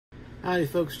Howdy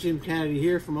folks, Jim Canody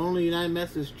here from Onley United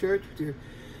Methodist Church with your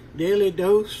daily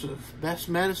dose of best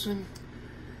medicine.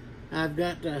 I've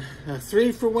got a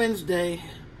 3 for Wednesday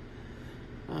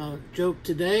joke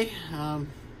today.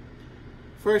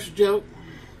 First joke,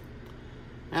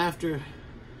 after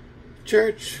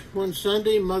church one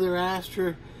Sunday, mother asked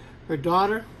her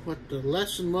daughter what the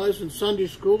lesson was in Sunday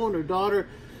school, and her daughter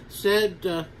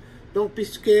said, "Don't be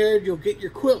scared, you'll get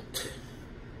your quilt."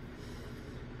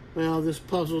 Well, this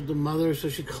puzzled the mother, so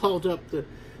she called up the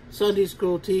Sunday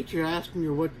school teacher, asking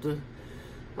her what the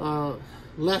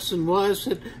lesson was.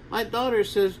 Said, "My daughter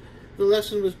says the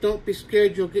lesson was, don't be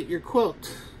scared, you'll get your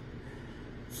quilt."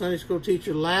 The Sunday school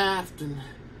teacher laughed, and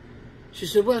she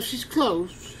said, "Well, she's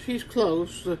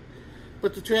close,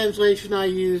 but the translation I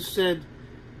used said,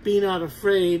 'Be not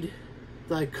afraid,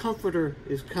 thy comforter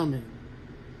is coming.'"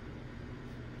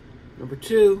 Number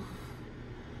 2.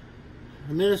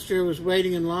 A minister was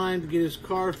waiting in line to get his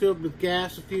car filled with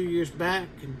gas a few years back,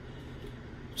 and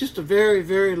just a very,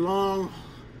 very long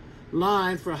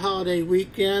line for a holiday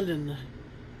weekend, and the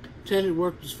attendant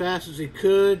worked as fast as he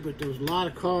could, but there was a lot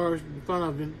of cars in front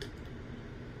of him.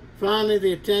 Finally,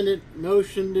 the attendant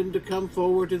motioned him to come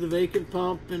forward to the vacant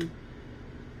pump, and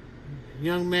the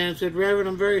young man said, "Reverend,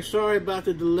 I'm very sorry about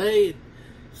the delay. It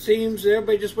seems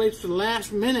everybody just waits for the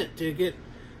last minute to get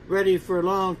ready for a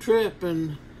long trip."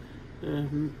 And the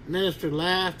minister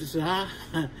laughed and said,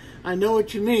 I know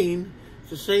what you mean.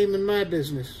 It's the same in my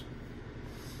business."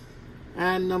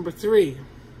 And number 3,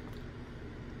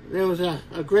 there was a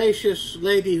gracious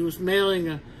lady who was mailing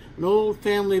an old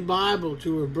family Bible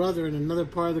to her brother in another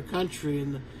part of the country,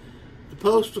 and the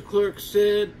postal clerk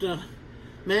said,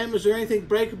 "Ma'am, is there anything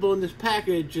breakable in this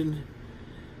package?" And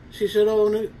she said,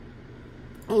 "Oh,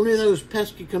 only those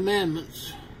pesky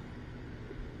commandments."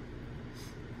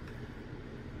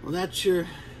 Well, that's your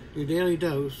daily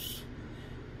dose.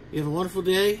 You have a wonderful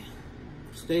day.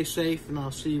 Stay safe, and I'll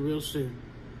see you real soon.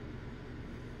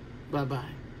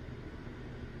 Bye-bye.